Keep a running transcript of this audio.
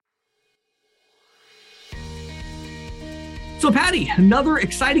So, Patty, another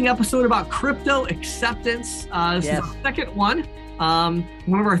exciting episode about crypto acceptance. This is our second one.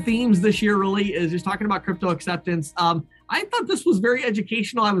 One of our themes this year really is just talking about crypto acceptance. I thought this was very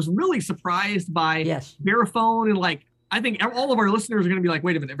educational. I was really surprised by Verifone, and I think all of our listeners are going to be like,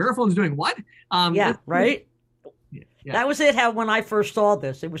 "Wait a minute, Verifone's doing what?" Right. Yeah. That was it. How when I first saw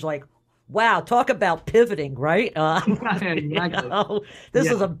this, it was like, wow, talk about pivoting, right? Exactly.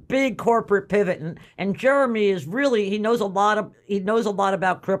 This is a big corporate pivot, and Jeremy is really he knows a lot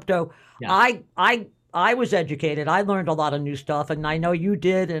about crypto. Yeah. I was educated. I learned a lot of new stuff, and I know you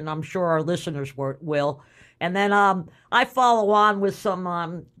did, and I'm sure our listeners will. And then I follow on with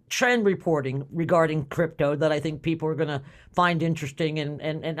some trend reporting regarding crypto that I think people are going to find interesting,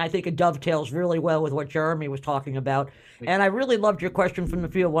 and I think it dovetails really well with what Jeremy was talking about. And I really loved your question from the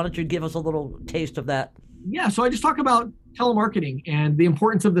field. Why don't you give us a little taste of that? Yeah, so I just talk about telemarketing and the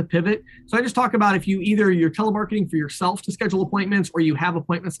importance of the pivot. So I just talk about if you're telemarketing for yourself to schedule appointments, or you have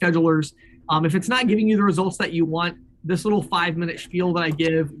appointment schedulers, if it's not giving you the results that you want, this little 5-minute spiel that I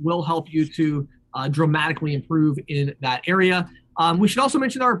give will help you to dramatically improve in that area. We should also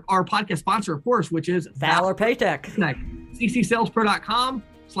mention our podcast sponsor, of course, which is Valor Paytech.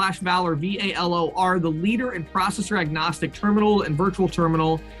 ccsalespro.com/Valor, VALOR, the leader in processor agnostic terminal and virtual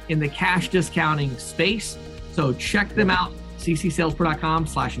terminal in the cash discounting space. So check them out,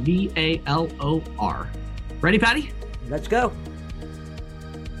 ccsalespro.com/VALOR. Ready, Patty? Let's go.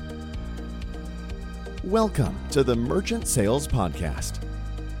 Welcome to the Merchant Sales Podcast.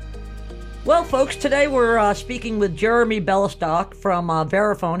 Well, folks, today we're speaking with Jeremy Bellestock from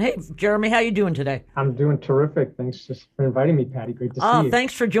Verifone. Hey, Jeremy, how you doing today? I'm doing terrific. Thanks for inviting me, Patty. Great to see you.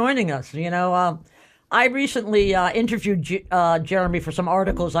 Thanks for joining us. I recently interviewed Jeremy for some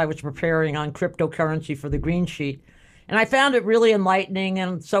articles I was preparing on cryptocurrency for the Green Sheet, and I found it really enlightening,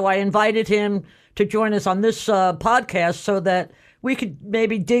 and so I invited him to join us on this podcast so that we could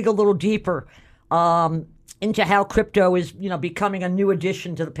maybe dig a little deeper into how crypto is, becoming a new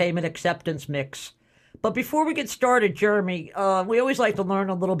addition to the payment acceptance mix. But before we get started, Jeremy, we always like to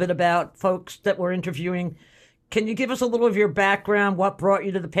learn a little bit about folks that we're interviewing. Can you give us a little of your background, what brought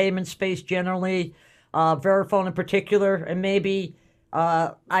you to the payment space generally, Verifone in particular, and maybe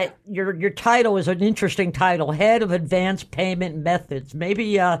your title is an interesting title, Head of Advanced Payment Methods.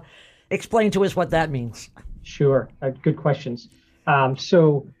 Maybe explain to us what that means. Sure. Good questions.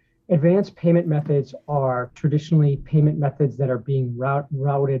 So advanced payment methods are traditionally payment methods that are being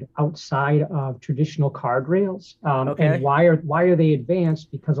routed outside of traditional card rails. And why are they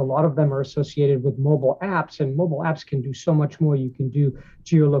advanced? Because a lot of them are associated with mobile apps, and mobile apps can do so much more. You can do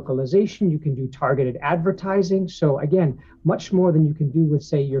geolocalization, you can do targeted advertising. So again, much more than you can do with,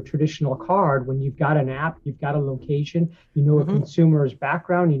 say, your traditional card. When you've got an app, you've got a location, you know a consumer's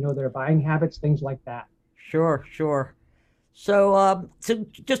background, you know their buying habits, things like that. Sure. So,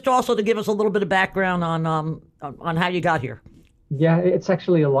 just also to give us a little bit of background on how you got here. Yeah, it's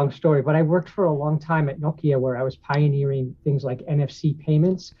actually a long story, but I worked for a long time at Nokia where I was pioneering things like NFC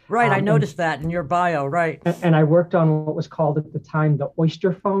payments. Right, I noticed that in your bio, right. And I worked on what was called at the time the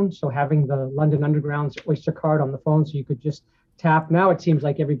Oyster phone, so having the London Underground's Oyster card on the phone so you could just tap. Now it seems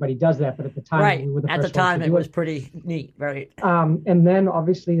like everybody does that, but at the time, we were the first. At the time, it was pretty neat, right? And then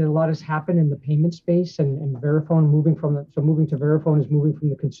obviously a lot has happened in the payment space, and Verifone moving to Verifone is moving from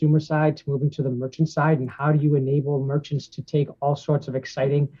the consumer side to moving to the merchant side. And how do you enable merchants to take all sorts of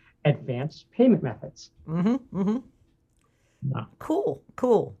exciting advanced payment methods? Cool.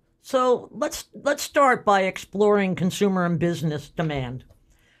 So let's start by exploring consumer and business demand.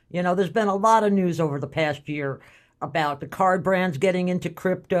 There's been a lot of news over the past year about the card brands getting into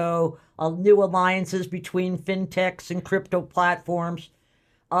crypto, new alliances between fintechs and crypto platforms.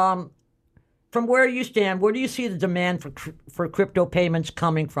 From where you stand, where do you see the demand for crypto payments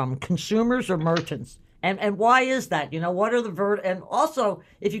coming from, consumers or merchants? And why is that? What are the and also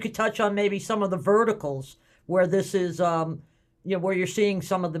if you could touch on maybe some of the verticals where this is, where you're seeing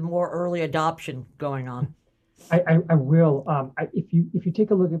some of the more early adoption going on. I will. If you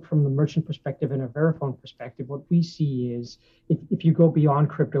take a look at from the merchant perspective and a Verifone perspective, what we see is if you go beyond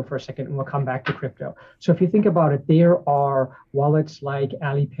crypto for a second, and we'll come back to crypto. So if you think about it, there are wallets like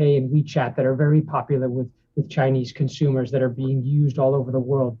Alipay and WeChat that are very popular with Chinese consumers that are being used all over the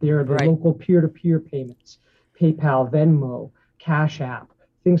world. There are the local peer-to-peer payments, PayPal, Venmo, Cash App,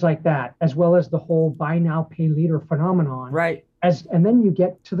 things like that, as well as the whole buy now, pay later phenomenon. Right. And then you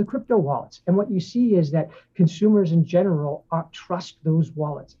get to the crypto wallets. And what you see is that consumers in general trust those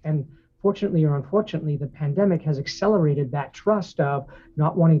wallets. And fortunately or unfortunately, the pandemic has accelerated that trust of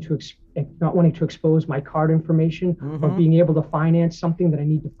not wanting to expose my card information, or being able to finance something that I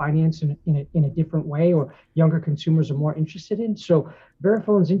need to finance in a different way, or younger consumers are more interested in. So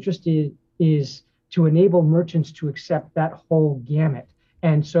Verifone's interest is to enable merchants to accept that whole gamut.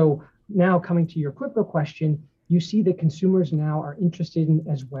 And so now, coming to your crypto question, you see that consumers now are interested in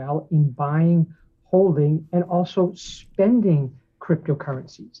as well in buying, holding, and also spending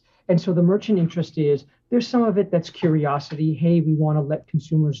cryptocurrencies. And so the merchant interest is, there's some of it that's curiosity. Hey, we want to let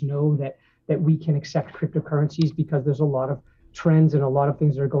consumers know that we can accept cryptocurrencies because there's a lot of trends and a lot of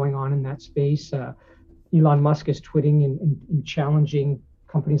things that are going on in that space. Elon Musk is tweeting and challenging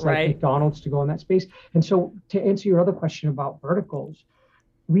companies like McDonald's to go in that space. And so to answer your other question about verticals,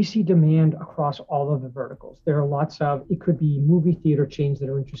 we see demand across all of the verticals. There are lots of, it could be movie theater chains that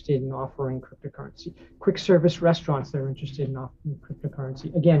are interested in offering cryptocurrency, quick service restaurants that are interested in offering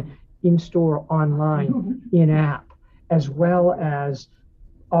cryptocurrency. Again, in-store, online, in-app, as well as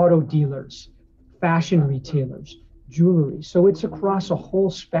auto dealers, fashion retailers, jewelry. So it's across a whole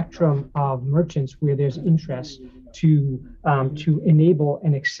spectrum of merchants where there's interest to enable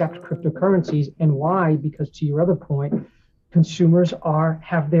and accept cryptocurrencies. And why? Because to your other point, consumers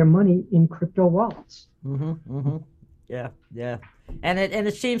have their money in crypto wallets. Yeah, and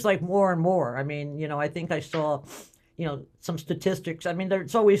it seems like more and more. I mean, I think I saw, some statistics. I mean,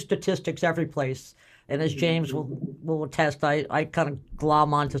 there's always statistics every place, and as James will attest, I kind of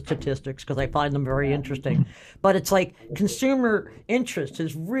glom onto statistics because I find them very interesting. But it's like consumer interest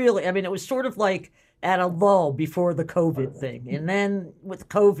is really. I mean, it was sort of like at a lull before the COVID thing, and then with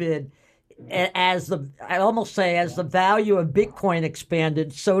COVID, as the value of Bitcoin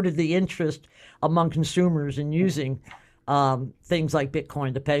expanded, so did the interest among consumers in using things like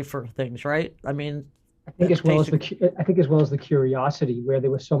Bitcoin to pay for things, right? I mean, I think as well as the curiosity, where there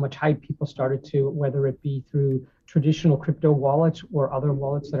was so much hype, people started to, whether it be through traditional crypto wallets or other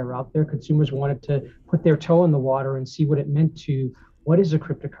wallets that are out there, consumers wanted to put their toe in the water and see what it meant to, what is a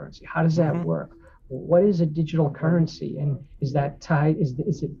cryptocurrency? How does that work? What is a digital currency? And is that tied? Is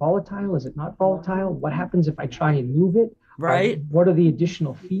it volatile? Is it not volatile? What happens if I try and move it? Right. What do the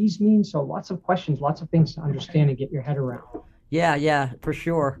additional fees mean? So lots of questions, lots of things to understand and get your head around. Yeah, for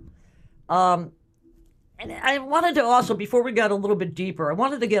sure. And I wanted to also, before we got a little bit deeper, I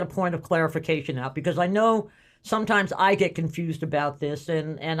wanted to get a point of clarification out, because I know sometimes I get confused about this,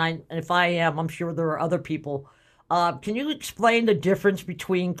 and if I am, I'm sure there are other people. Can you explain the difference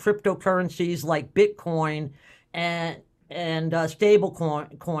between cryptocurrencies like Bitcoin and stable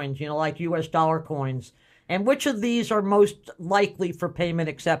coins, like U.S. dollar coins, and which of these are most likely for payment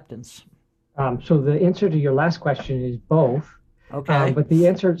acceptance? So the answer to your last question is both. Okay. But the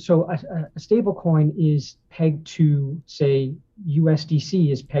answer, so a stable coin is pegged to, say, USDC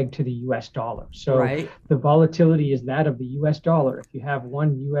is pegged to the US dollar. So the volatility is that of the US dollar. If you have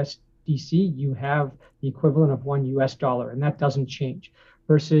one USDC, you have the equivalent of one US dollar, and that doesn't change.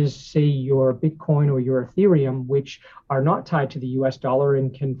 Versus, say, your Bitcoin or your Ethereum, which are not tied to the US dollar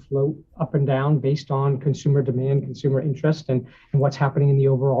and can float up and down based on consumer demand, consumer interest, and what's happening in the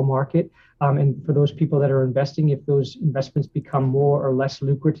overall market. And for those people that are investing, if those investments become more or less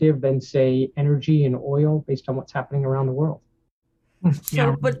lucrative than, say, energy and oil based on what's happening around the world.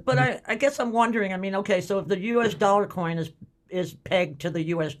 So, but I guess I'm wondering, I mean, okay, so if the US dollar coin is pegged to the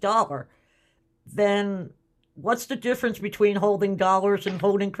US dollar, then what's the difference between holding dollars and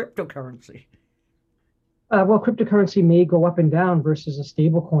holding cryptocurrency? Well, cryptocurrency may go up and down versus a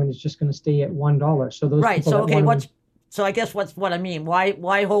stable coin is just going to stay at $1. So those right. So okay, so I guess what's what I mean.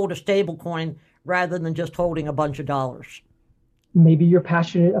 Why hold a stable coin rather than just holding a bunch of dollars? Maybe you're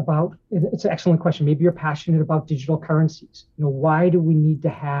passionate about. It's an excellent question. Maybe you're passionate about digital currencies. Why do we need to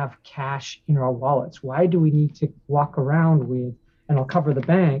have cash in our wallets? Why do we need to walk around with? And I'll cover the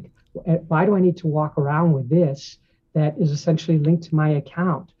bank. Why do I need to walk around with this that is essentially linked to my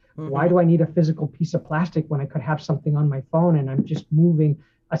account? Why do I need a physical piece of plastic when I could have something on my phone and I'm just moving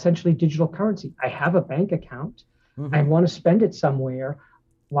essentially digital currency? I have a bank account. I want to spend it somewhere.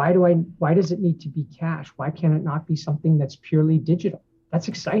 Why does it need to be cash? Why can it not be something that's purely digital? That's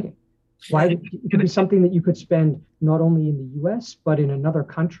exciting. Why it could be something that you could spend not only in the US, but in another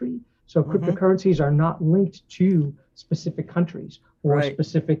country. So cryptocurrencies are not linked to specific countries or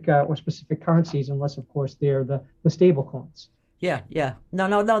specific currencies, unless of course they're the stable coins. Yeah.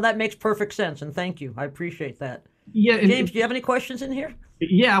 No, that makes perfect sense. And thank you. I appreciate that. Yeah. James, do you have any questions in here?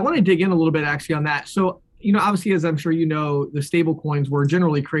 Yeah, I want to dig in a little bit actually on that. So, obviously, as I'm sure you know, the stable coins were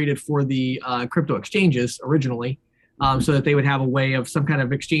generally created for the crypto exchanges originally, so that they would have a way of some kind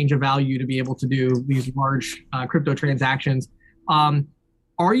of exchange of value to be able to do these large crypto transactions.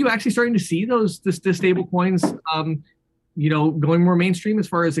 are you actually starting to see the stable coins, going more mainstream as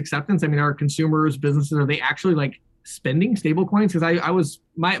far as acceptance? I mean, are consumers, businesses, are they actually like spending stable coins? Because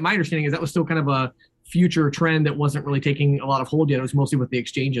my understanding is that was still kind of a future trend that wasn't really taking a lot of hold yet. It was mostly with the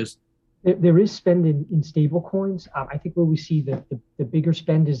exchanges. There is spend in stable coins. I think where we see the bigger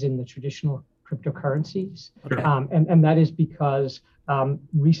spend is in the traditional cryptocurrencies. Okay. And that is because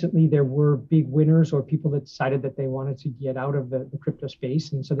recently there were big winners or people that decided that they wanted to get out of the crypto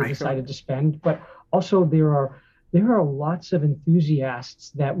space. And so they decided to spend. But also there are lots of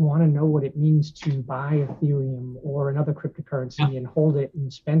enthusiasts that want to know what it means to buy Ethereum or another cryptocurrency and hold it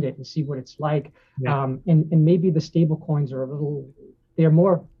and spend it and see what it's like. Yeah. And maybe the stable coins are they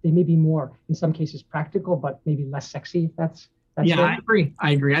may be more in some cases practical, but maybe less sexy. If that's yeah, it.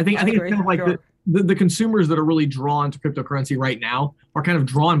 I agree. I think it's kind of like the consumers that are really drawn to cryptocurrency right now are kind of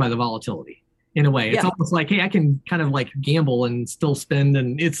drawn by the volatility in a way. It's almost like, hey, I can kind of like gamble and still spend,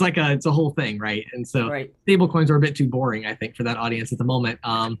 and it's a whole thing, right? And so stable coins are a bit too boring, I think, for that audience at the moment.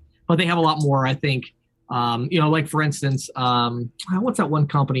 But they have a lot more, I think. Like for instance, what's that one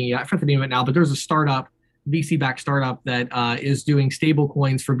company? I forget the name of it now, but there's a startup, VC-backed startup that is doing stable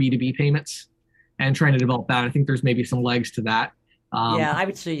coins for B2B payments and trying to develop that. I think there's maybe some legs to that. I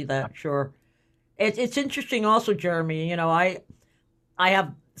would see that, sure. It's interesting also, Jeremy. I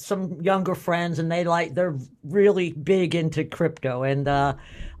have some younger friends and they're really big into crypto. And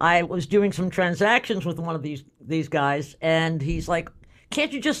I was doing some transactions with one of these guys, and he's like,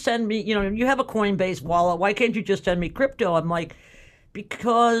 can't you just send me, you have a Coinbase wallet, why can't you just send me crypto? I'm like,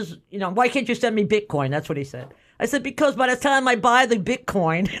 because, why can't you send me Bitcoin? That's what he said. I said, because by the time I buy the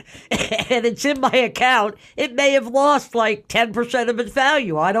Bitcoin and it's in my account, it may have lost like 10% of its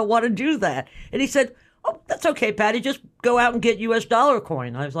value. I don't want to do that. And he said, oh, that's okay, Patty. Just go out and get US dollar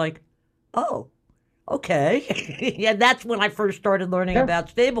coin. I was like, oh, okay. Yeah, that's when I first started learning about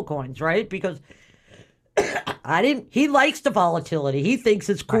stable coins, right? Because he likes the volatility. He thinks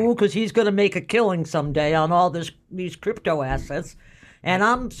it's cool because he's going to make a killing someday on all these crypto assets. And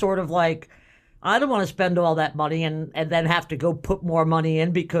I'm sort of like, I don't want to spend all that money and then have to go put more money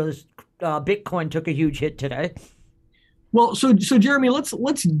in because Bitcoin took a huge hit today. Well, so Jeremy,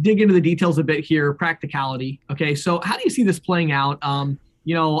 let's dig into the details a bit here. Practicality. Okay, so how do you see this playing out? I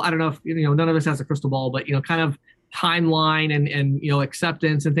don't know if none of us has a crystal ball, but kind of timeline and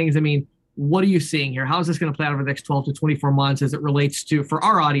acceptance and things. I mean, what are you seeing here? How is this going to play out over the next 12 to 24 months as it relates to, for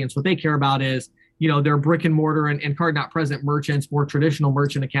our audience, what they care about is their brick and mortar and card not present merchants, more traditional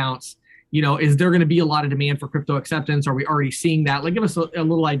merchant accounts. Is there going to be a lot of demand for crypto acceptance? Are we already seeing that? Like, give us a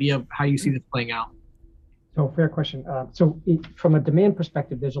little idea of how you see this playing out. So fair question. From a demand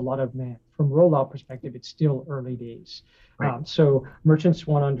perspective, there's a lot of demand. From rollout perspective, it's still early days. Right. So merchants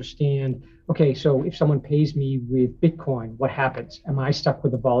want to understand, okay, so if someone pays me with Bitcoin, what happens? Am I stuck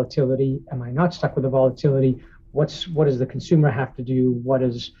with the volatility? Am I not stuck with the volatility? What does the consumer have to do? What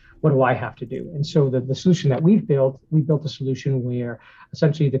do I have to do? And so the solution that we built a solution where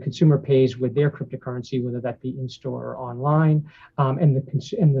essentially the consumer pays with their cryptocurrency, whether that be in store or online, and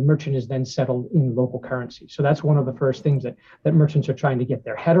the merchant is then settled in local currency. So that's one of the first things that merchants are trying to get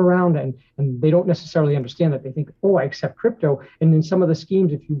their head around, and they don't necessarily understand that. They think, oh, I accept crypto. And in some of the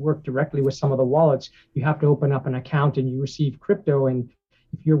schemes, if you work directly with some of the wallets, you have to open up an account and you receive crypto. And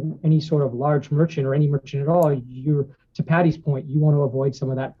if you're any sort of large merchant or any merchant at all, to Patty's point, you want to avoid some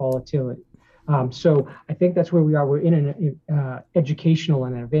of that volatility. So I think that's where we are. We're in an educational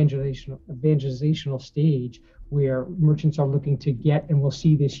and an evangelizational stage where merchants are looking to get, and we'll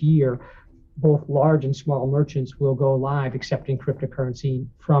see this year, both large and small merchants will go live accepting cryptocurrency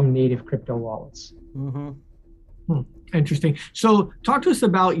from native crypto wallets. Mm-hmm. Interesting. So talk to us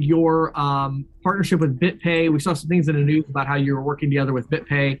about your partnership with BitPay. We saw some things in the news about how you were working together with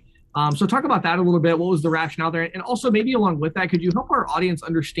BitPay. So talk about that a little bit. What was the rationale there? And also maybe along with that, could you help our audience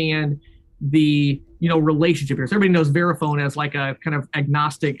understand the, relationship here? So everybody knows Verifone as like a kind of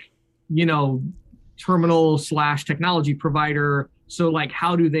agnostic, terminal / technology provider. So like,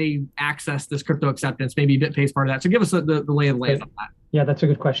 how do they access this crypto acceptance? Maybe BitPay is part of that. So give us the lay of the land on that. Yeah, that's a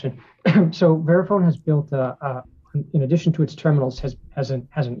good question. So Verifone has built in addition to its terminals, has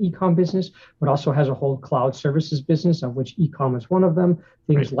an e-com business, but also has a whole cloud services business, of which e-com is one of them.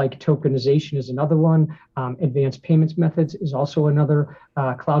 Things like tokenization is another one. Advanced payments methods is also another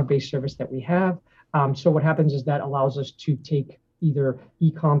cloud-based service that we have. So what happens is that allows us to take either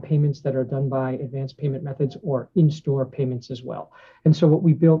e-com payments that are done by advanced payment methods or in-store payments as well. And so what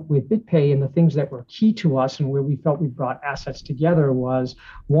we built with BitPay and the things that were key to us and where we felt we brought assets together was,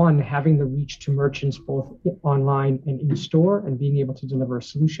 one, having the reach to merchants both online and in-store and being able to deliver a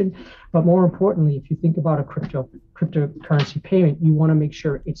solution. But more importantly, if you think about a cryptocurrency payment, you want to make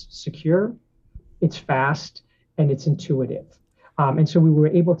sure it's secure, it's fast, and it's intuitive. And so we were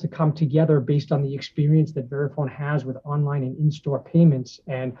able to come together based on the experience that Verifone has with online and in-store payments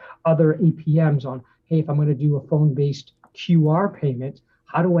and other APMs on, hey, if I'm going to do a phone-based QR payment,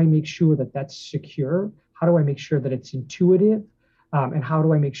 how do I make sure that that's secure? How do I make sure that it's intuitive? And how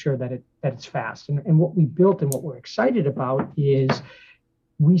do I make sure that it's fast? And what we built and what we're excited about is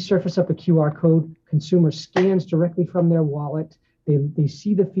we surface up a QR code, consumer scans directly from their wallet, they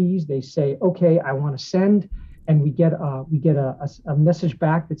see the fees, they say, okay, I want to send, and we get a message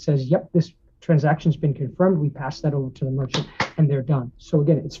back that says, yep, this transaction's been confirmed. We pass that over to the merchant and they're done. So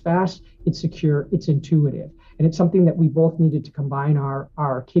again, it's fast, it's secure, it's intuitive. And it's something that we both needed to combine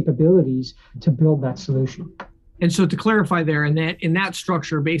our capabilities to build that solution. And so to clarify there, in that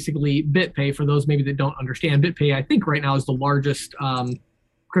structure, basically BitPay, for those maybe that don't understand, BitPay, I think right now is the largest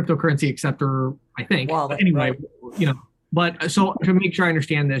cryptocurrency acceptor, I think. Well, but anyway, right. But so to make sure I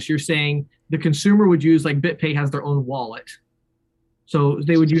understand this, you're saying the consumer would use, like BitPay has their own wallet. So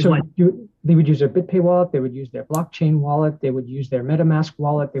they would use they would use their BitPay wallet, they would use their blockchain wallet, they would use their MetaMask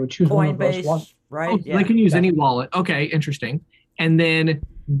wallet, they would choose one of those wallets. Right? Oh, yeah. They can use any wallet. Okay, interesting. And then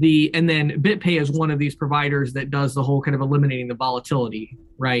BitPay is one of these providers that does the whole kind of eliminating the volatility,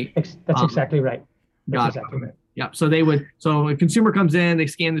 right? That's exactly right. Got it. Right. Yeah. So a consumer comes in, they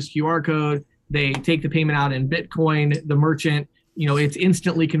scan this QR code, they take the payment out in Bitcoin, the merchant, it's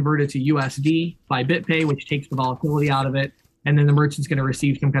instantly converted to USD by BitPay, which takes the volatility out of it. And then the merchant's going to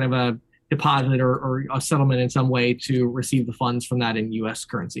receive some kind of a deposit or a settlement in some way to receive the funds from that in US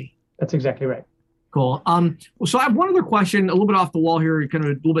currency. That's exactly right. Cool. So I have one other question, a little bit off the wall here, kind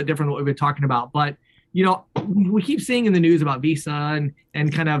of a little bit different than what we've been talking about. But, we keep seeing in the news about Visa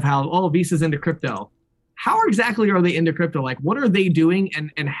and kind of how, Visa's into crypto. How exactly are they into crypto? Like, what are they doing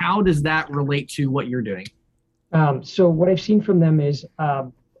and how does that relate to what you're doing? So what I've seen from them is a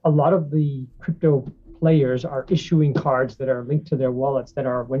lot of the crypto players are issuing cards that are linked to their wallets that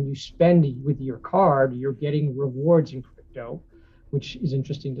are, when you spend with your card, you're getting rewards in crypto, which is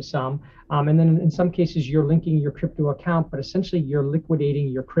interesting to some. And then in some cases, you're linking your crypto account, but essentially you're liquidating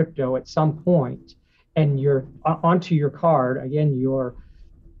your crypto at some point and you're onto your card, again, your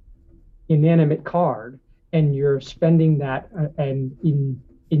inanimate card, and you're spending that and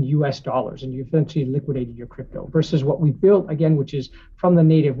in US dollars, and you've eventually liquidated your crypto versus what we built, again, which is from the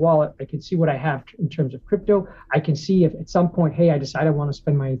native wallet. I can see what I have in terms of crypto. I can see if at some point, hey, I decide I want to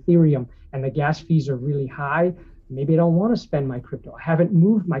spend my Ethereum and the gas fees are really high. Maybe I don't want to spend my crypto. I haven't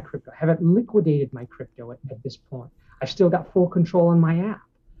moved my crypto. I haven't liquidated my crypto at this point. I've still got full control on my app.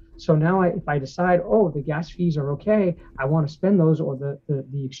 So now if I decide, the gas fees are okay, I want to spend those, or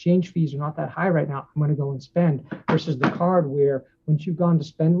the exchange fees are not that high right now, I'm going to go and spend, versus the card where once you've gone to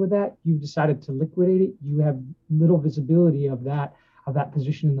spend with that, you've decided to liquidate it, you have little visibility of that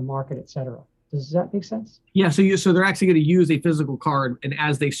position in the market, et cetera. Does that make sense? Yeah, so they're actually going to use a physical card, and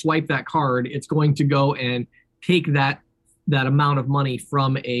as they swipe that card, it's going to go and take that amount of money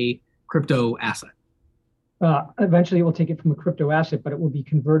from a crypto asset. Eventually, it will take it from a crypto asset, but it will be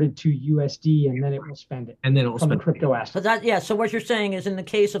converted to USD, and then it will spend it. And then it will spend a crypto asset. So what you're saying is, in the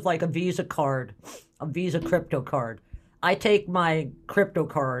case of like a Visa card, a Visa crypto card, I take my crypto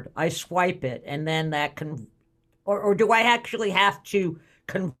card, I swipe it, and then that can, or do I actually have to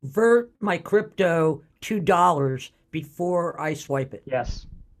convert my crypto to dollars before I swipe it? Yes.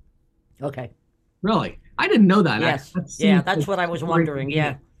 Okay. Really? I didn't know that. Yes. That's what I was wondering.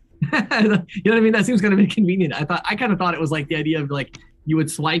 Yeah. You know what I mean? That seems kind of inconvenient. I kind of thought it was like the idea of like you would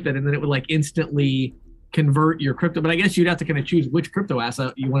swipe it and then it would like instantly convert your crypto. But I guess you'd have to kind of choose which crypto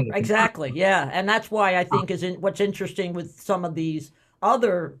asset you wanted to Exactly. Yeah. And that's why I think what's interesting with some of these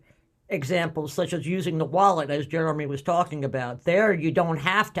other examples, such as using the wallet, as Jeremy was talking about. There, you don't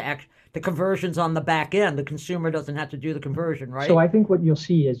have to the conversion's on the back end. The consumer doesn't have to do the conversion, right? So I think what you'll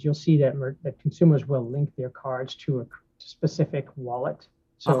see that consumers will link their cards to a specific wallet.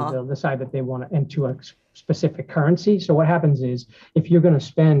 So they'll decide that they want to into a specific currency. So what happens is, if you're going to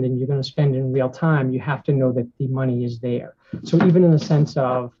spend and you're going to spend in real time, you have to know that the money is there. So even in the sense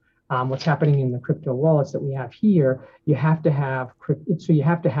of what's happening in the crypto wallets that we have here, you have to have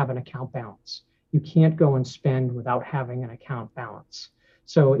an account balance. You can't go and spend without having an account balance.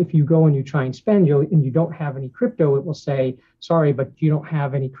 So if you go and you try and spend and you don't have any crypto, it will say, sorry, but you don't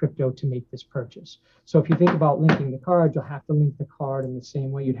have any crypto to make this purchase. So if you think about linking the card, you'll have to link the card in the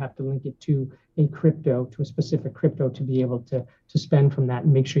same way you'd have to link it to a specific crypto to be able to spend from that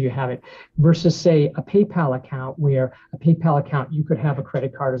and make sure you have it. Versus say a PayPal account, where a PayPal account, you could have a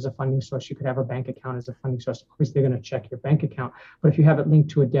credit card as a funding source, you could have a bank account as a funding source. Of course, they're going to check your bank account, but if you have it linked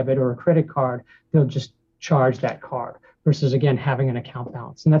to a debit or a credit card, they'll just charge that card versus, again, having an account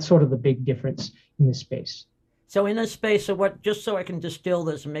balance. And that's sort of the big difference in this space. So in this space, just so I can distill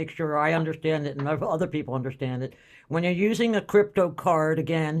this and make sure I understand it and other people understand it, when you're using a crypto card,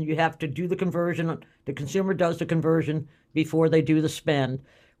 again, you have to do the conversion. The consumer does the conversion before they do the spend.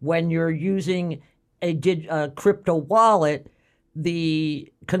 When you're using a crypto wallet,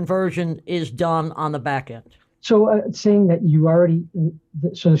 the conversion is done on the back end. So saying that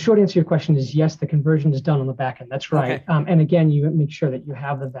so the short answer to your question is yes, the conversion is done on the back end. That's right. Okay. And again, you make sure that you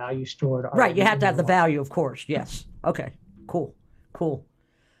have the value stored. Right. You have to have the value, of course. Yes. Okay. Cool.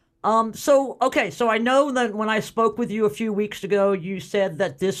 So I know that when I spoke with you a few weeks ago, you said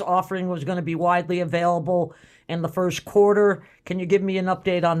that this offering was going to be widely available in the first quarter. Can you give me an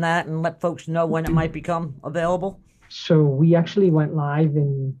update on that and let folks know when it might become available? So we actually went live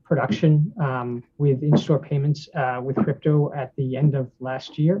in production with in-store payments with crypto at the end of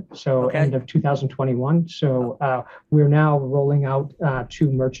last year, end of 2021. So we're now rolling out to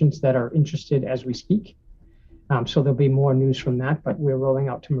merchants that are interested as we speak. So there'll be more news from that, but we're rolling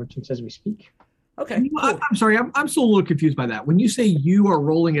out to merchants as we speak. Okay. Cool. I'm sorry. I'm still a little confused by that. When you say you are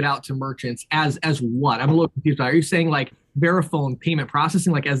rolling it out to merchants as what? I'm a little confused by. Are you saying like Verifone payment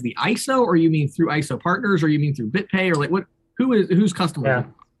processing, like as the ISO, or you mean through ISO partners, or you mean through BitPay, or like who's customer? Yeah,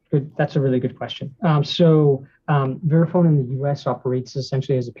 good. That's a really good question. So Verifone in the U.S. operates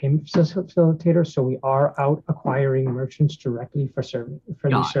essentially as a payment facilitator. So we are out acquiring merchants directly for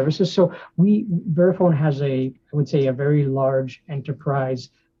these services. So Verifone has I would say a very large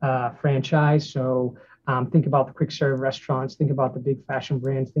enterprise franchise. So think about the quick serve restaurants, think about the big fashion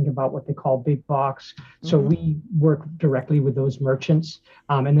brands, think about what they call big box. So we work directly with those merchants.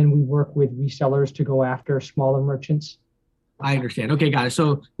 And then we work with resellers to go after smaller merchants. I understand. Okay, got it.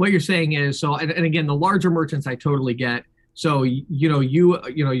 So what you're saying is, and again, the larger merchants I totally get. So,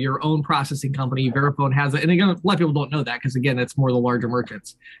 your own processing company, Verifone has it. And again, a lot of people don't know that because again, it's more the larger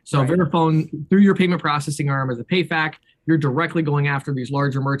merchants. So right. Verifone, through your payment processing arm as a PayFac, you're directly going after these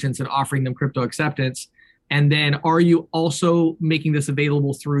larger merchants and offering them crypto acceptance. And then are you also making this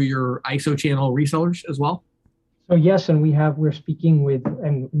available through your ISO channel resellers as well? So yes, and we're speaking with,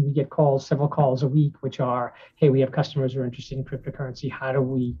 and we get several calls a week, which are, hey, we have customers who are interested in cryptocurrency. How do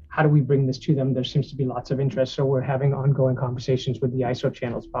we bring this to them? There seems to be lots of interest. So we're having ongoing conversations with the ISO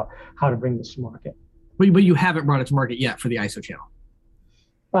channels about how to bring this to market. But you haven't brought it to market yet for the ISO channel.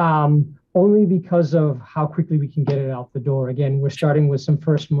 Only because of how quickly we can get it out the door. Again, we're starting with some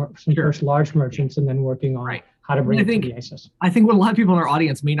first large merchants and then working on how to bring it to the ISOs. I think what a lot of people in our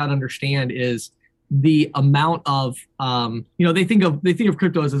audience may not understand is the amount of, they think of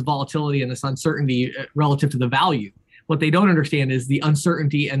crypto as this volatility and this uncertainty relative to the value. What they don't understand is the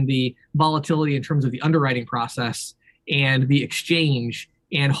uncertainty and the volatility in terms of the underwriting process and the exchange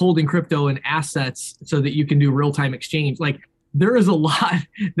and holding crypto and assets so that you can do real-time exchange. Like there is a lot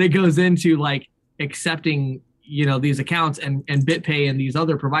that goes into like accepting, these accounts, and BitPay and these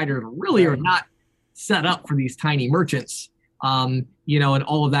other providers really are not set up for these tiny merchants. And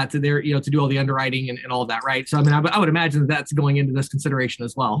all of that to do all the underwriting and all of that, right? So, I mean, I would imagine that's going into this consideration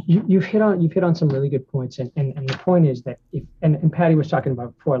as well. You've hit on some really good points. And the point is that and Patty was talking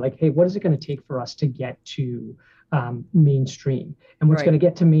about before, like, hey, what is it going to take for us to get to mainstream? And what's going to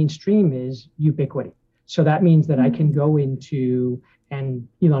get to mainstream is ubiquity. So that means that I can go into, and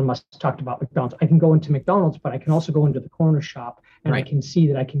Elon Musk talked about McDonald's. I can go into McDonald's, but I can also go into the corner shop and I can see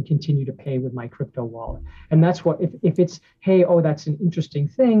that I can continue to pay with my crypto wallet. And that's what, if it's, hey, that's an interesting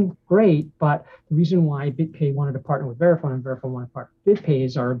thing, great. But the reason why BitPay wanted to partner with Verifone and Verifone wanted to partner with BitPay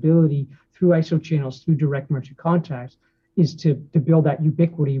is our ability through ISO channels, through direct merchant contacts, is to build that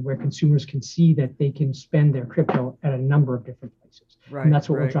ubiquity where consumers can see that they can spend their crypto at a number of different places. Right, and that's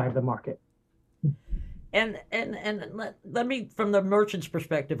what will drive the market. And let me, from the merchant's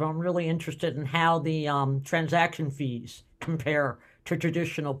perspective, I'm really interested in how the transaction fees compare to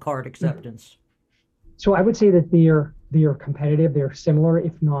traditional card acceptance. So I would say that they are competitive. They're similar,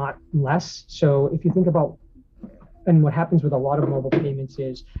 if not less. So if you think about, and what happens with a lot of mobile payments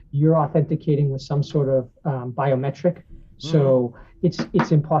is you're authenticating with some sort of biometric. So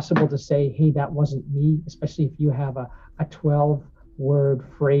it's impossible to say, hey, that wasn't me, especially if you have a 12-word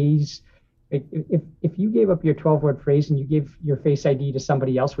phrase If you gave up your 12-word phrase and you give your Face ID to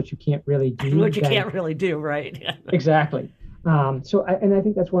somebody else, which you can't really do, which you can't really do, right? Exactly. And I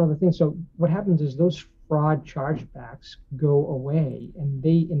think that's one of the things. So what happens is those fraud chargebacks go away, and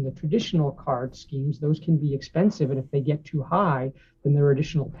in the traditional card schemes, those can be expensive, and if they get too high, then there are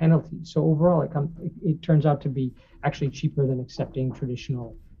additional penalties. So overall, it turns out to be actually cheaper than accepting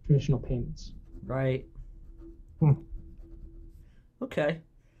traditional payments. Right. Okay.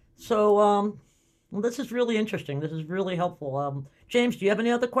 So, well, this is really interesting. This is really helpful. James, do you have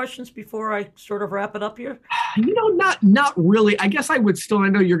any other questions before I sort of wrap it up here? Not really. I guess I would still, I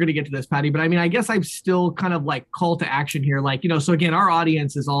know you're going to get to this, Patty, but I mean, I guess I'm still kind of like call to action here. Like, so again, our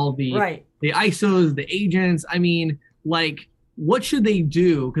audience is all the ISOs, the agents. I mean, like, what should they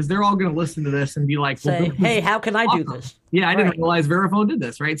do? Because they're all going to listen to this and be like, hey, how can I do this? Yeah, I didn't realize Verifone did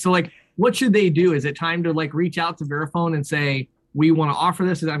this, right? So like, what should they do? Is it time to like reach out to Verifone and say, we want to offer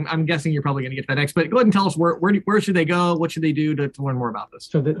this? I'm guessing you're probably going to get that next, but go ahead and tell us where should they go? What should they do to learn more about this?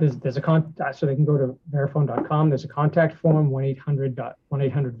 So there's so they can go to verifone.com. There's a contact form,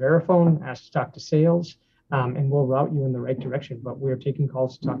 1-800-Verifone, ask to talk to sales, and we'll route you in the right direction. But we're taking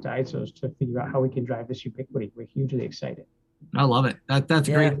calls to talk to ISOs to figure out how we can drive this ubiquity. We're hugely excited. I love it. That's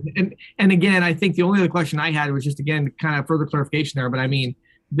great. And again, I think the only other question I had was just, again, kind of further clarification there. But I mean,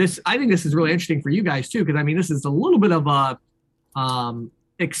 I think this is really interesting for you guys too, because I mean, this is a little bit of a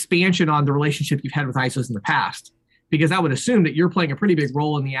expansion on the relationship you've had with ISOs in the past, because I would assume that you're playing a pretty big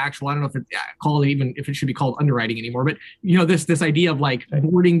role in the actual, I don't know if it should be called underwriting anymore, but this idea of like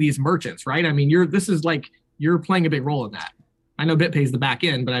boarding these merchants, right? I mean, you're playing a big role in that. I know BitPay is the back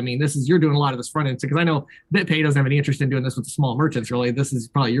end, but I mean, you're doing a lot of this front end, because I know BitPay doesn't have any interest in doing this with the small merchants. Really, this is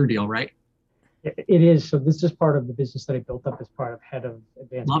probably your deal, right? It is. So this is part of the business that I built up as part of head of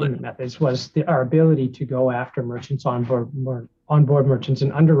advanced payment methods, was our ability to go after merchants, onboard merchants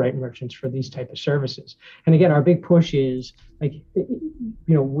and underwrite merchants for these type of services. And again, our big push is like,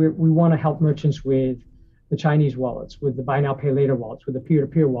 we want to help merchants with the Chinese wallets, with the buy now, pay later wallets, with the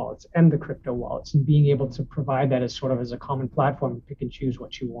peer-to-peer wallets and the crypto wallets, and being able to provide that as sort of as a common platform and pick and choose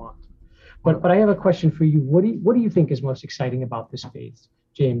what you want. But I have a question for you. What do you think is most exciting about this space?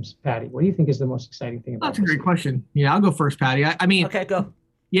 James, Patty, what do you think is the most exciting thing about That's a great question. Yeah, I'll go first, Patty. I mean, okay, go.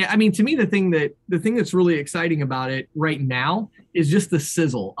 Yeah, I mean, to me, the thing that's really exciting about it right now is just the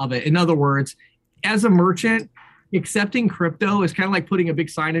sizzle of it. In other words, as a merchant, accepting crypto is kind of like putting a big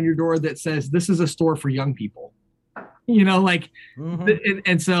sign on your door that says, this is a store for young people.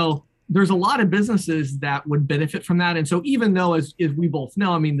 And so there's a lot of businesses that would benefit from that. And so even though, as we both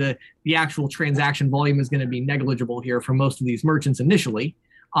know, I mean, the actual transaction volume is going to be negligible here for most of these merchants initially,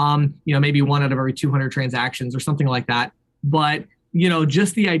 maybe 1 out of every 200 transactions or something like that. But,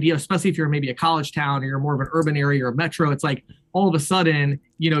 just the idea, especially if you're maybe a college town or you're more of an urban area or a metro, it's like all of a sudden,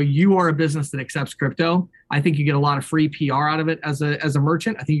 you are a business that accepts crypto. I think you get a lot of free PR out of it as a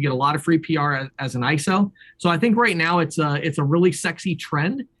merchant. I think you get a lot of free PR as an ISO. So I think right now it's a really sexy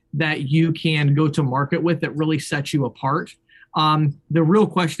trend that you can go to market with that really sets you apart. The real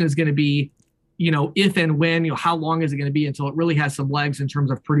question is going to be, if and when, how long is it going to be until it really has some legs in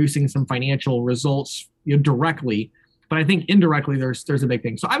terms of producing some financial results, directly. But I think indirectly there's a big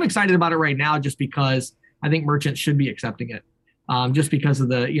thing. So I'm excited about it right now, just because I think merchants should be accepting it. Just because of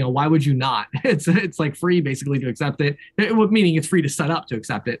the, why would you not? It's like free basically to accept it, meaning it's free to set up to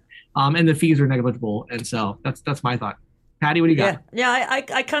accept it. And the fees are negligible. And so that's my thought. Patty, what do you got? Yeah,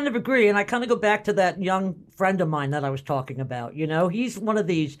 I kind of agree. And I kind of go back to that young friend of mine that I was talking about. He's one of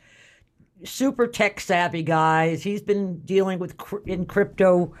these super tech savvy guys. He's been dealing in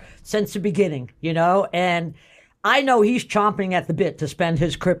crypto since the beginning, and I know he's chomping at the bit to spend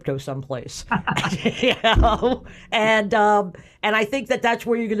his crypto someplace, and I think that's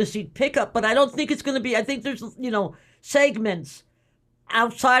where you're going to see pickup. But I don't think it's going to be. I think there's segments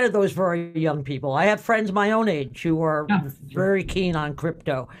outside of those very young people. I have friends my own age who are very keen on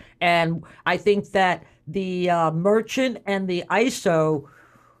crypto, and I think that the merchant and the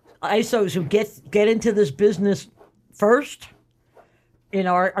ISOs who get into this business first,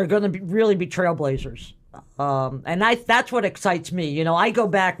 are going to really be trailblazers. And that's what excites me. I go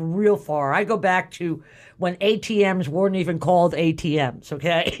back real far. I go back to when ATMs weren't even called ATMs,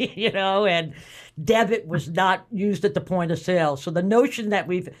 okay? And debit was not used at the point of sale. So the notion that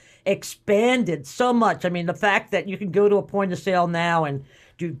we've expanded so much, I mean, the fact that you can go to a point of sale now and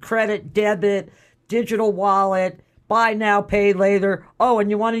do credit, debit, digital wallet, buy now, pay later. Oh, and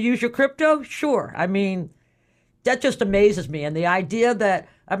you want to use your crypto? Sure. I mean, that just amazes me. And the idea that,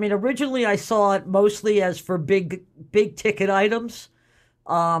 originally I saw it mostly as for big ticket items,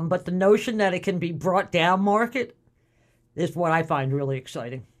 but the notion that it can be brought down market is what I find really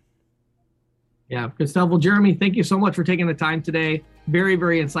exciting. Yeah, good stuff. Well, Jeremy, thank you so much for taking the time today. Very,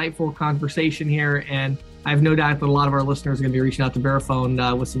 very insightful conversation here. And I have no doubt that a lot of our listeners are going to be reaching out to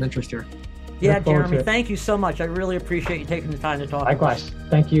Verifone with some interest here. Yeah, Jeremy, thank you so much. I really appreciate you taking the time to talk. Likewise.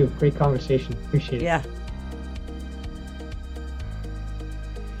 Thank you. Great conversation. Appreciate it. Yeah.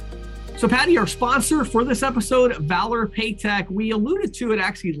 So, Patty, our sponsor for this episode, Valor Paytech, we alluded to it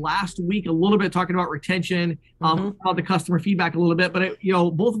actually last week a little bit, talking about retention, about the customer feedback a little bit, but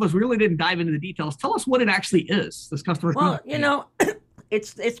both of us really didn't dive into the details. Tell us what it actually is, this customer feedback. Well,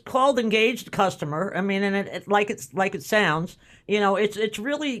 it's called Engaged Customer. I mean, and it like it sounds. It's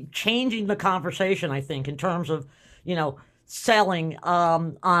really changing the conversation, I think, in terms of selling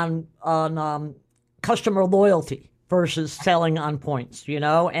on customer loyalty versus selling on points,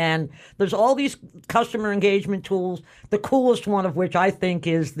 and there's all these customer engagement tools, the coolest one of which I think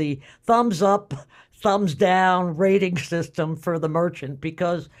is the thumbs up, thumbs down rating system for the merchant,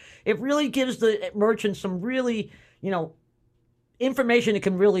 because it really gives the merchant some really, information it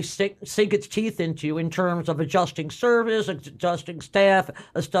can really sink its teeth into in terms of adjusting service, adjusting staff,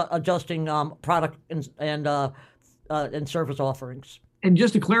 adjusting product and service offerings. And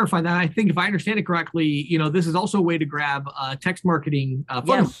just to clarify that, I think if I understand it correctly, this is also a way to grab text marketing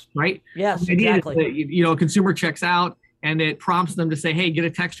funds, right? Yes, exactly. A consumer checks out and it prompts them to say, hey, get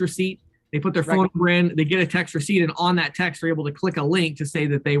a text receipt. They put their phone number in, they get a text receipt, and on that text, they're able to click a link to say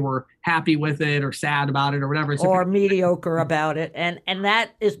that they were happy with it or sad about it or whatever. Or mediocre about it. And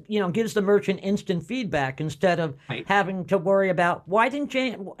that is, gives the merchant instant feedback instead of having to worry about, why didn't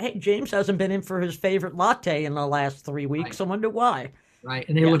James hasn't been in for his favorite latte in the last 3 weeks. I wonder why. Right.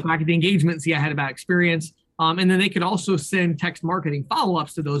 And they look back at the engagement and see I had a bad experience. And then they could also send text marketing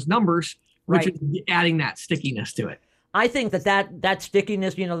follow-ups to those numbers, which is adding that stickiness to it. I think that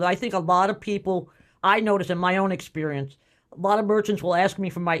stickiness, I think a lot of people, I notice in my own experience, a lot of merchants will ask me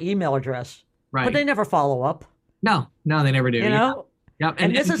for my email address, but they never follow up. No, they never do. Yep.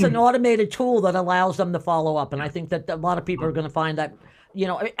 And this is an automated tool that allows them to follow up. And I think that a lot of people are going to find that,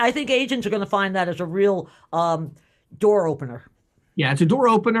 I think agents are going to find that as a real door opener. Yeah, it's a door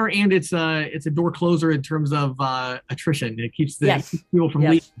opener and it's a door closer in terms of attrition. It keeps keeps people from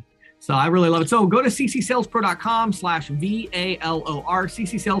leaving. So I really love it. So go to ccsalespro.com/VALOR,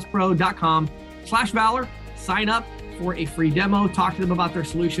 ccsalespro.com/Valor. Sign up for a free demo. Talk to them about their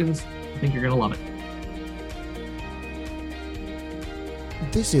solutions. I think you're going to love it.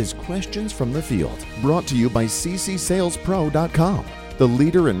 This is Questions from the Field, brought to you by ccsalespro.com, the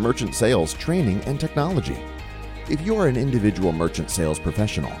leader in merchant sales training and technology. If you're an individual merchant sales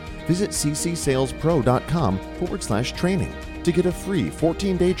professional, visit ccsalespro.com/training to get a free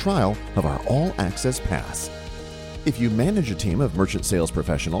 14-day trial of our all-access pass. If you manage a team of merchant sales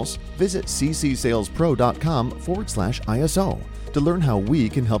professionals, visit ccsalespro.com/ISO to learn how we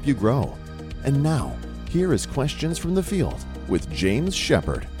can help you grow. And now, here is Questions from the Field with James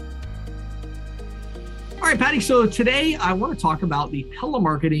Shepard. All right, Patty. So today I want to talk about the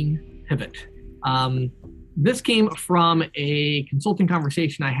telemarketing pivot. This came from a consulting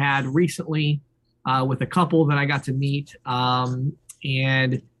conversation I had recently with a couple that I got to meet. And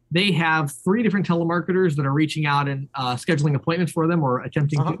they have 3 different telemarketers that are reaching out and scheduling appointments for them or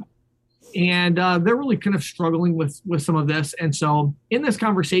attempting to. And they're really kind of struggling with some of this. And so in this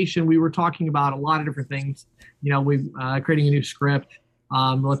conversation, we were talking about a lot of different things. We creating a new script,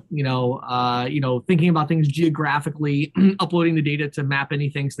 thinking about things geographically, uploading the data to map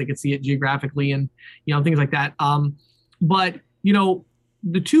anything so they could see it geographically and, things like that. But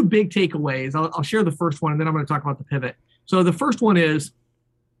the 2 big takeaways, I'll share the first one and then I'm going to talk about the pivot. So the first one is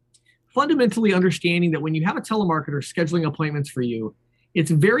fundamentally understanding that when you have a telemarketer scheduling appointments for you, it's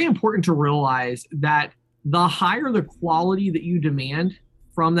very important to realize that the higher the quality that you demand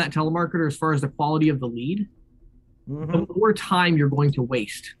from that telemarketer as far as the quality of the lead, the more time you're going to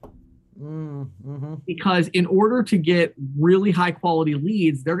waste. Because in order to get really high quality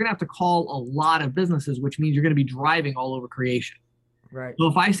leads, they're going to have to call a lot of businesses, which means you're going to be driving all over creation. Right. So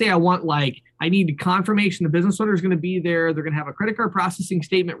if I say I need confirmation the business owner is going to be there, they're going to have a credit card processing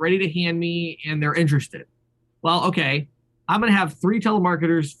statement ready to hand me, and they're interested. Well, okay, I'm going to have 3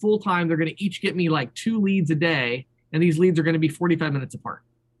 telemarketers full time. They're going to each get me 2 leads a day, and these leads are going to be 45 minutes apart.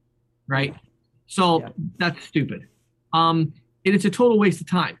 Right. So that's stupid. And it's a total waste of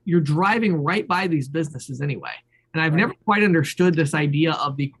time. You're driving right by these businesses anyway. And I've never quite understood this idea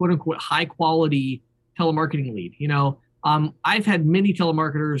of the quote unquote high quality telemarketing lead. I've had many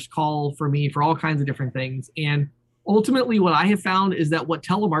telemarketers call for me for all kinds of different things. And ultimately what I have found is that what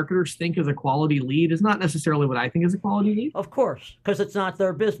telemarketers think is a quality lead is not necessarily what I think is a quality lead. Of course, because it's not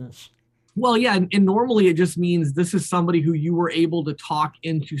their business. Well, yeah. And normally it just means this is somebody who you were able to talk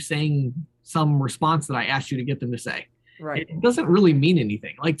into saying some response that I asked you to get them to say. Right. It doesn't really mean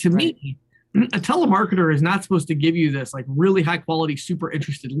anything. Like to me, a telemarketer is not supposed to give you this like really high quality, super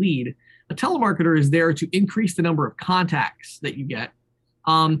interested lead. A telemarketer is there to increase the number of contacts that you get,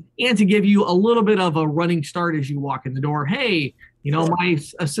 and to give you a little bit of a running start as you walk in the door. Hey, my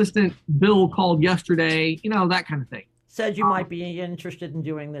assistant Bill called yesterday, that kind of thing. Said you might be interested in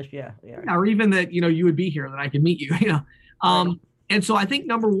doing this. Yeah. Or even that, you would be here, that I could meet you, And so I think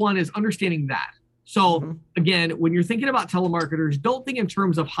number one is understanding that. So again, when you're thinking about telemarketers, don't think in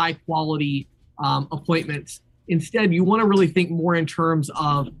terms of high quality appointments. Instead, you want to really think more in terms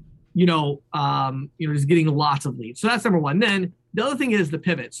of, just getting lots of leads. So that's number one. Then the other thing is the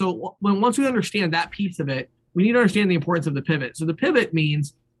pivot. So once we understand that piece of it, we need to understand the importance of the pivot. So the pivot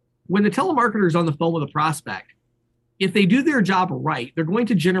means when the telemarketer is on the phone with a prospect, if they do their job right, they're going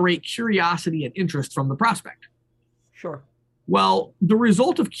to generate curiosity and interest from the prospect. Sure. Well, the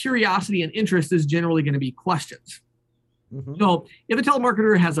result of curiosity and interest is generally going to be questions. So if a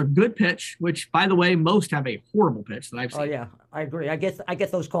telemarketer has a good pitch, which, by the way, most have a horrible pitch that I've seen. Oh, yeah, I agree. I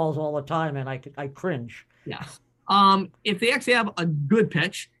get those calls all the time, and I cringe. Yeah. If they actually have a good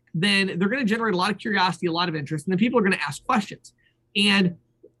pitch, then they're going to generate a lot of curiosity, a lot of interest, and then people are going to ask questions. And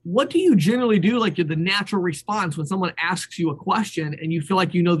what do you generally do, like the natural response when someone asks you a question and you feel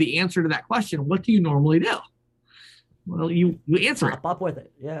like you know the answer to that question? What do you normally do? Well, you answer it. Pop up with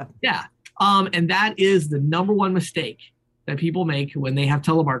it. Yeah. Yeah. And that is the number one mistake that people make when they have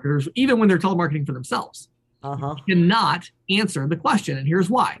telemarketers, even when they're telemarketing for themselves. You cannot answer the question. And here's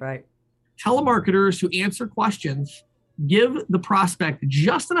why. Right. Telemarketers who answer questions give the prospect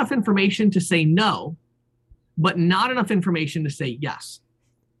just enough information to say no, but not enough information to say yes.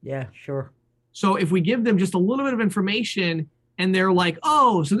 Yeah, sure. So if we give them just a little bit of information and they're like,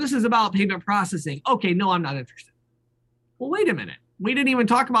 oh, so this is about payment processing. Okay, no, I'm not interested. Well, wait a minute. We didn't even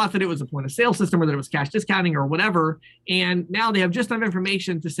talk about that it was a point of sale system or that it was cash discounting or whatever. And now they have just enough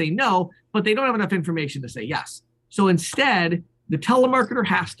information to say no, but they don't have enough information to say yes. So instead, the telemarketer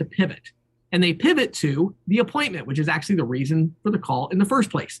has to pivot. And they pivot to the appointment, which is actually the reason for the call in the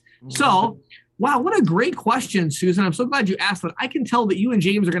first place. So, wow, what a great question, Susan. I'm so glad you asked that. I can tell that you and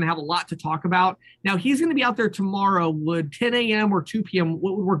James are going to have a lot to talk about. Now, he's going to be out there tomorrow. Would 10 a.m. or 2 p.m.,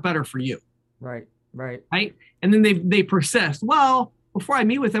 what would work better for you? Right. And then they persist. Well, before I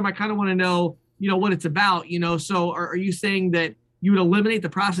meet with them, I kind of want to know, what it's about, So are you saying that you would eliminate the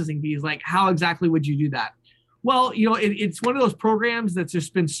processing fees? Like, how exactly would you do that? Well, it's one of those programs that's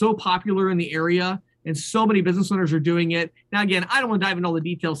just been so popular in the area and so many business owners are doing it. Now, again, I don't want to dive into all the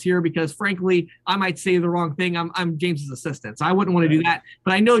details here because frankly, I might say the wrong thing. I'm James's assistant, so I wouldn't want to do that.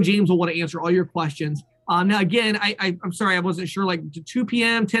 But I know James will want to answer all your questions. Now, again, I'm sorry, I wasn't sure, like 2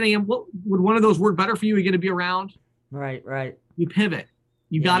 p.m., 10 a.m., what would one of those work better for you? Are you going to be around? Right. You pivot.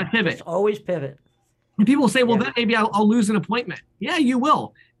 You got to pivot. Just always pivot. And people say, well, then maybe I'll lose an appointment. Yeah, you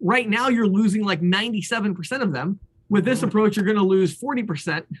will. Right now, you're losing like 97% of them. With this approach, you're going to lose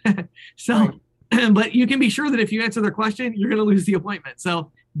 40%. So, but you can be sure that if you answer their question, you're going to lose the appointment.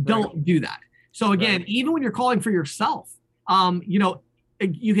 So don't do that. So again, even when you're calling for yourself,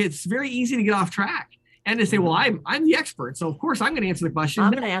 it's very easy to get off track and to say, well, I'm the expert. So of course I'm going to answer the question. I'm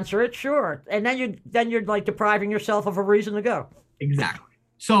going to answer it. Sure. And then you're like depriving yourself of a reason to go. Exactly.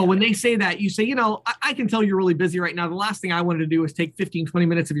 So when they say that, you say, I can tell you're really busy right now. The last thing I wanted to do is take 15, 20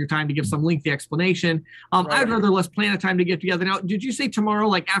 minutes of your time to give some lengthy explanation. I'd rather let's plan a time to get together. Now, did you say tomorrow,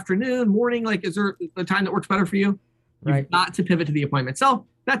 like afternoon, morning? Like, is there a time that works better for you? You've got to pivot to the appointment. So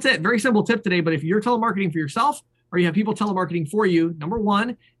that's it. Very simple tip today. But if you're telemarketing for yourself or you have people telemarketing for you, number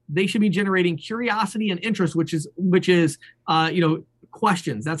one, they should be generating curiosity and interest, which is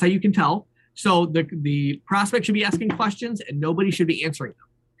questions. That's how you can tell. So the prospect should be asking questions and nobody should be answering them.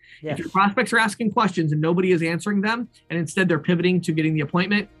 Yes. If your prospects are asking questions and nobody is answering them, and instead they're pivoting to getting the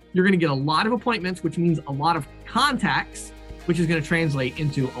appointment, you're going to get a lot of appointments, which means a lot of contacts, which is going to translate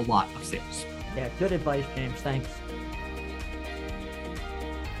into a lot of sales. Yeah, good advice, James. Thanks.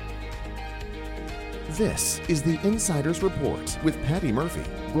 This is the Insider's Report with Patty Murphy,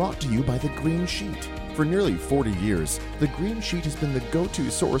 brought to you by The Green Sheet. For nearly 40 years, The Green Sheet has been the go-to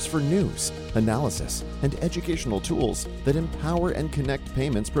source for news, analysis, and educational tools that empower and connect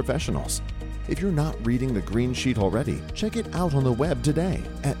payments professionals. If you're not reading The Green Sheet already, check it out on the web today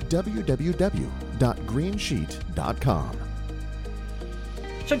at www.greensheet.com.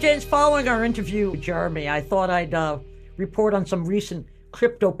 So, James, following our interview with Jeremy, I thought I'd report on some recent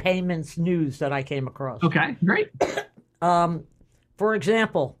crypto payments news that I came across. Okay, great. For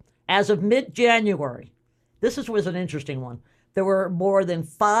example, as of mid-January, this was an interesting one. There were more than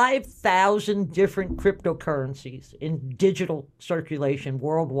 5,000 different cryptocurrencies in digital circulation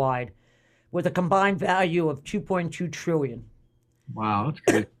worldwide, with a combined value of 2.2 trillion. Wow, that's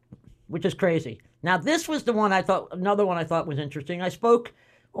good. Which is crazy. Now, this was another one I thought was interesting. I spoke,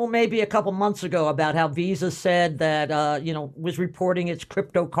 maybe a couple months ago about how Visa said that, was reporting its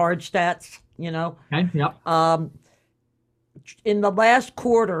crypto card stats, Okay, yep. In the last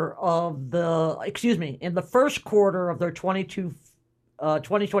quarter of in the first quarter of their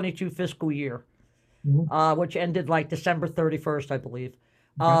 2022 fiscal year, which ended like December 31st, I believe,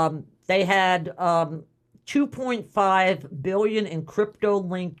 they had 2.5 billion in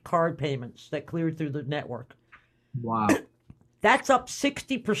crypto-linked card payments that cleared through the network. Wow. That's up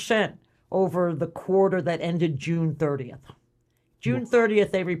 60% over the quarter that ended June 30th. June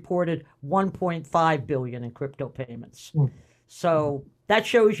 30th, they reported 1.5 billion in crypto payments. So that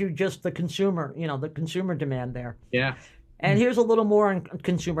shows you just the consumer, the consumer demand there. Yeah. And here's a little more on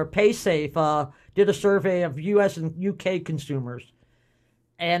consumer. PaySafe did a survey of U.S. and U.K. consumers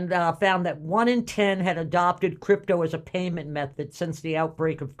and found that 1 in 10 had adopted crypto as a payment method since the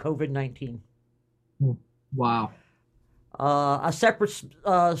outbreak of COVID-19. Wow. A separate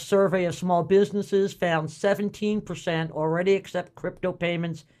survey of small businesses found 17% already accept crypto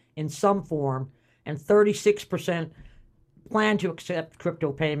payments in some form, and 36% plan to accept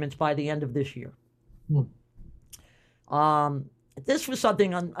crypto payments by the end of this year. This was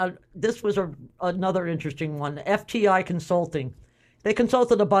another interesting one. FTI Consulting. They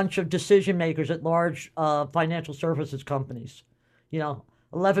consulted a bunch of decision makers at large financial services companies,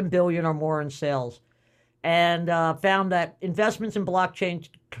 11 billion or more in sales, and found that investments in blockchain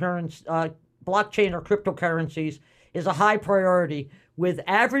or cryptocurrencies is a high priority, with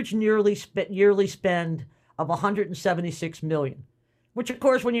average yearly spend of 176 million. Which, of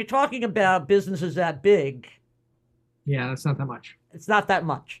course, when you're talking about businesses that big, yeah, that's not that much. It's not that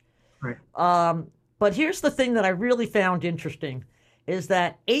much. Right. But here's the thing that I really found interesting is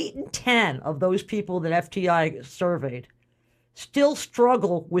that 8 in 10 of those people that FTI surveyed still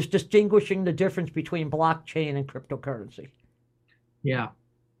struggle with distinguishing the difference between blockchain and cryptocurrency. Yeah.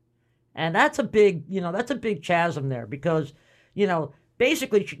 And that's a big chasm there because,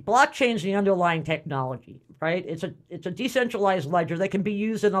 basically blockchain is the underlying technology, right? It's a decentralized ledger that can be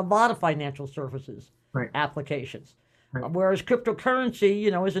used in a lot of financial services applications. Right. Whereas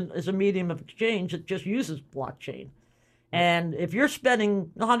cryptocurrency, is a medium of exchange that just uses blockchain. And if you're spending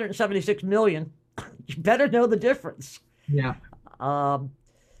 176 million, you better know the difference. Yeah.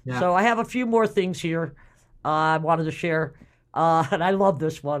 So I have a few more things here I wanted to share. And I love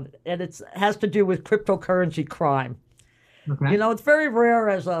this one. And it has to do with cryptocurrency crime. Okay. It's very rare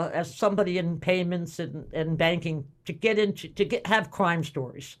as somebody in payments and banking to have crime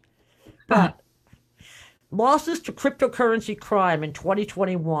stories. But losses to cryptocurrency crime in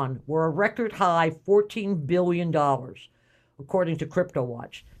 2021 were a record high $14 billion, according to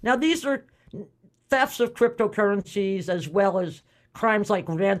CryptoWatch. Now, these are thefts of cryptocurrencies as well as crimes like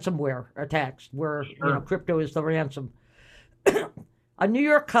ransomware attacks, where crypto is the ransom. A New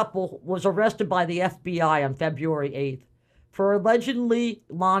York couple was arrested by the FBI on February 8th for allegedly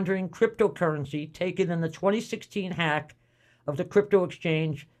laundering cryptocurrency taken in the 2016 hack of the crypto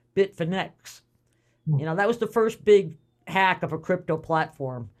exchange Bitfinex. That was the first big hack of a crypto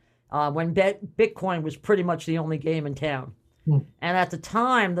platform when Bitcoin was pretty much the only game in town. And at the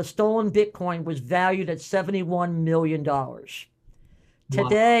time, the stolen Bitcoin was valued at $71 million.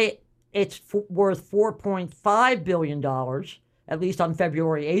 Today, it's worth $4.5 billion, at least on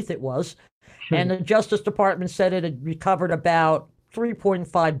February 8th it was. And the Justice Department said it had recovered about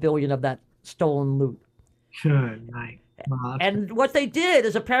 $3.5 billion of that stolen loot. Good night. Wow, and what they did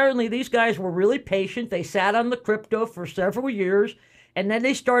is apparently these guys were really patient. They sat on the crypto for several years, and then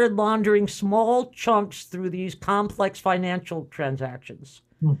they started laundering small chunks through these complex financial transactions.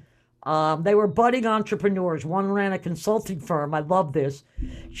 They were budding entrepreneurs. One ran a consulting firm. I love this.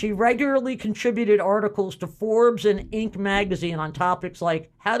 She regularly contributed articles to Forbes and Inc. magazine on topics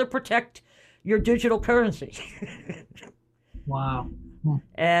like how to protect your digital currency. Wow.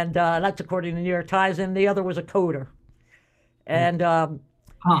 And that's according to the New York Times. And the other was a coder. And our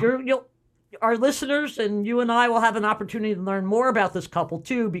listeners and you and I will have an opportunity to learn more about this couple,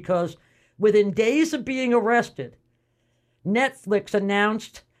 too, because within days of being arrested, Netflix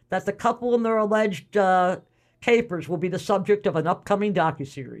announced that the couple and their alleged capers will be the subject of an upcoming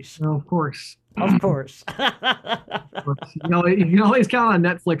docuseries. Oh, of course. Of course. You can always count on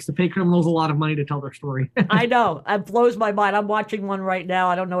Netflix to pay criminals a lot of money to tell their story. I know. It blows my mind. I'm watching one right now.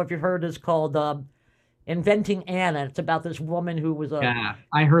 I don't know if you've heard. It's called Inventing Anna. It's about this woman who was a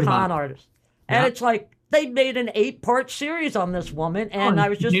I heard con about artist. And it's like, they made an 8-part series on this woman, and I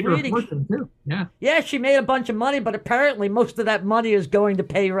was just reading. Too. Yeah. Yeah, she made a bunch of money, but apparently most of that money is going to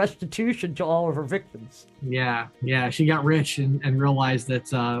pay restitution to all of her victims. Yeah. She got rich and realized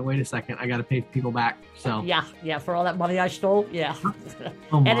that, wait a second, I got to pay people back. So Yeah, for all that money I stole, yeah.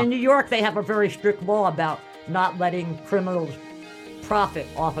 Oh, and in New York, they have a very strict law about not letting criminals profit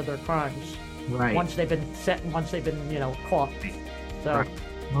off of their crimes. Right. Once they've been caught. So. Right.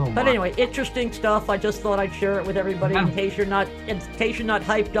 Oh, But anyway, interesting stuff. I just thought I'd share it with everybody in case you're not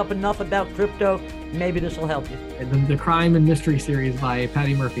hyped up enough about crypto. Maybe this will help you. The Crime and Mystery series by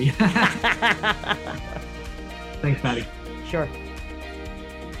Patty Murphy. Thanks, Patty. Sure.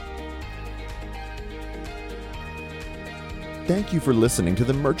 Thank you for listening to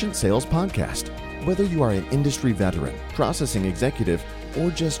the Merchant Sales Podcast. Whether you are an industry veteran, processing executive,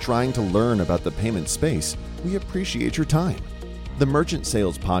 or just trying to learn about the payment space, we appreciate your time. The Merchant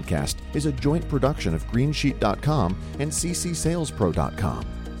Sales Podcast is a joint production of Greensheet.com and ccsalespro.com,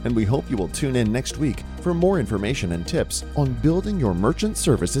 and we hope you will tune in next week for more information and tips on building your merchant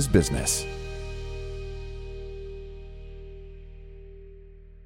services business.